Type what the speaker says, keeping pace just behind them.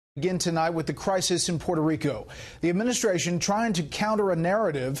Begin tonight with the crisis in Puerto Rico. The administration trying to counter a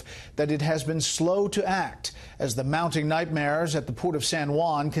narrative that it has been slow to act as the mounting nightmares at the port of San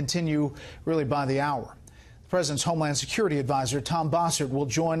Juan continue really by the hour. The President's Homeland Security Advisor Tom Bossert will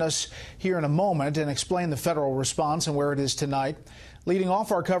join us here in a moment and explain the federal response and where it is tonight. Leading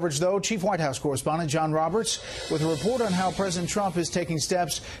off our coverage, though, Chief White House correspondent John Roberts with a report on how President Trump is taking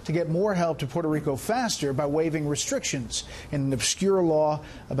steps to get more help to Puerto Rico faster by waiving restrictions in an obscure law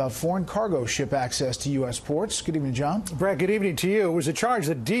about foreign cargo ship access to U.S. ports. Good evening, John. Brett, good evening to you. It was a charge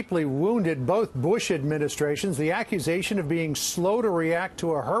that deeply wounded both Bush administrations, the accusation of being slow to react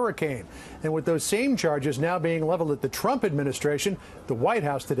to a hurricane. And with those same charges now being leveled at the Trump administration, the White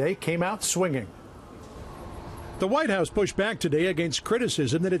House today came out swinging. The White House pushed back today against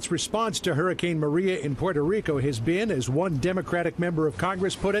criticism that its response to Hurricane Maria in Puerto Rico has been, as one Democratic member of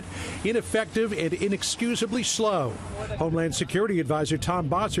Congress put it, ineffective and inexcusably slow. Homeland Security Advisor Tom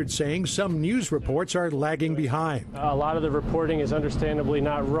Bossert saying some news reports are lagging behind. A lot of the reporting is understandably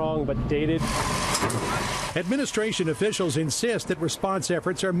not wrong, but dated. Administration officials insist that response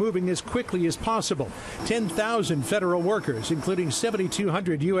efforts are moving as quickly as possible. 10,000 federal workers, including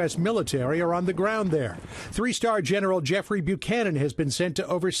 7,200 U.S. military, are on the ground there. Three-star General Jeffrey Buchanan has been sent to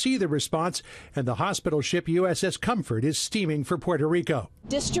oversee the response, and the hospital ship USS Comfort is steaming for Puerto Rico.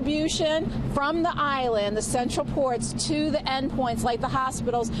 Distribution from the island, the central ports, to the endpoints like the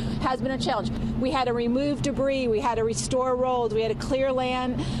hospitals has been a challenge. We had to remove debris, we had to restore roads, we had to clear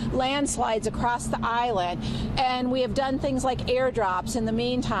landslides across the island. And we have done things like airdrops in the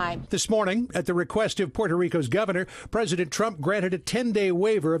meantime. This morning, at the request of Puerto Rico's governor, President Trump granted a 10-day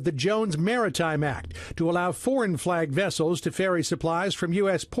waiver of the Jones Maritime Act to allow foreign flag vessels to ferry supplies from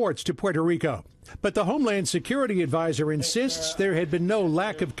U.S. ports to Puerto Rico. But the Homeland Security Advisor insists there had been no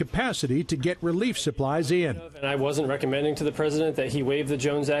lack of capacity to get relief supplies in. And I wasn't recommending to the president that he waive the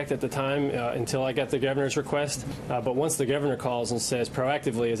Jones Act at the time until I got the governor's request. But once the governor calls and says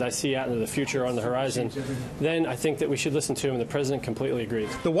proactively, as I see out into the future on the horizon, then I think that we should listen to him, and the president completely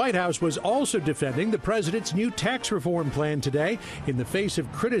agrees. The White House was also defending the president's new tax reform plan today in the face of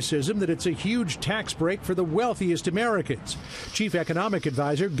criticism that it's a huge tax break for the wealthiest Americans. Chief Economic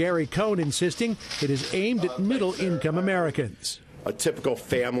Advisor Gary Cohn insisting it is aimed at middle-income Americans. A typical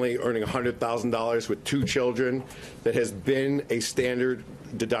family earning $100,000 with two children that has been a standard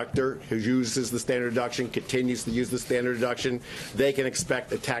deductor, who uses the standard deduction, continues to use the standard deduction, they can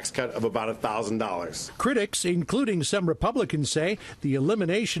expect a tax cut of about $1,000. Critics, including some Republicans, say the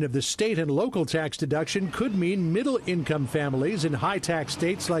elimination of the state and local tax deduction could mean middle-income families in high-tax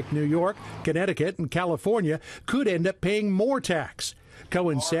states like New York, Connecticut, and California could end up paying more tax.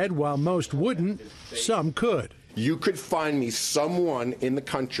 Cohen said while most wouldn't, some could. You could find me someone in the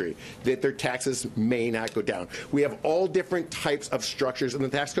country that their taxes may not go down. We have all different types of structures in the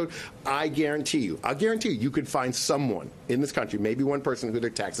tax code. I'll guarantee you could find someone in this country, maybe one person, who their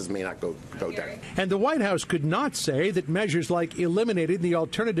taxes may not go down. And the White House could not say that measures like eliminating the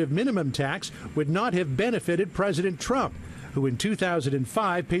alternative minimum tax would not have benefited President Trump, who in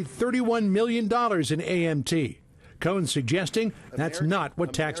 2005 paid $31 million in AMT. Cohen suggesting that's not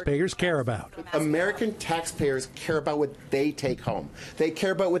what taxpayers care about. American taxpayers care about what they take home. They care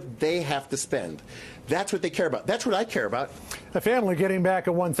about what they have to spend. That's what they care about. That's what I care about. A family getting back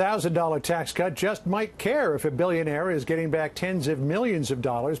a $1,000 tax cut just might care if a billionaire is getting back tens of millions of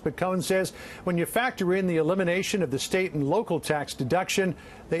dollars. But Cohen says when you factor in the elimination of the state and local tax deduction,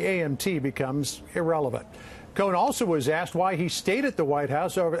 the AMT becomes irrelevant. Cohen also was asked why he stayed at the White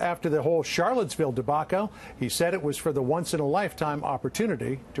House after the whole Charlottesville debacle. He said it was for the once-in-a-lifetime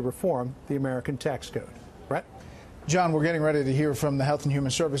opportunity to reform the American tax code. Brett? John, we're getting ready to hear from the Health and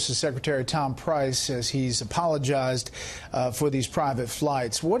Human Services Secretary Tom Price as he's apologized for these private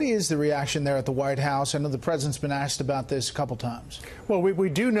flights. What is the reaction there at the White House? I know the president's been asked about this a couple times. Well, we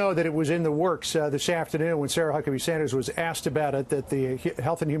do know that it was in the works this afternoon when Sarah Huckabee Sanders was asked about it, that the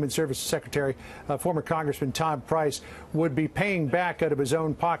Health and Human Services Secretary, former Congressman Tom Price, would be paying back out of his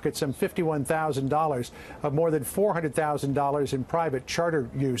own pocket some $51,000 of more than $400,000 in private charter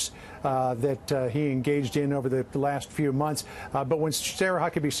use that he engaged in over the last few months. But when Sarah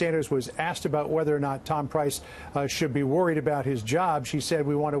Huckabee Sanders was asked about whether or not Tom Price should be worried about his job, she said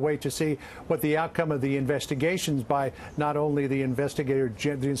we want to wait to see what the outcome of the investigations by not only the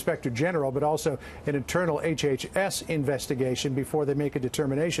Inspector General, but also an internal HHS investigation before they make a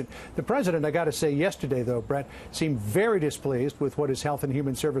determination. The president, I got to say, yesterday, though, Brett, seemed very displeased with what his Health and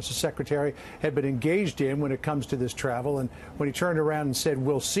Human Services Secretary had been engaged in when it comes to this travel. And when he turned around and said,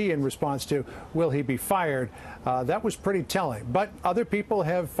 we'll see, in response to, will he be fired? That was pretty telling. But other people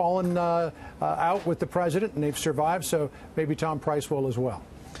have fallen out with the president, and they've survived, so maybe Tom Price will as well.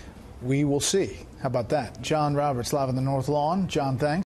 We will see. How about that? John Roberts live on the North Lawn. John, thanks.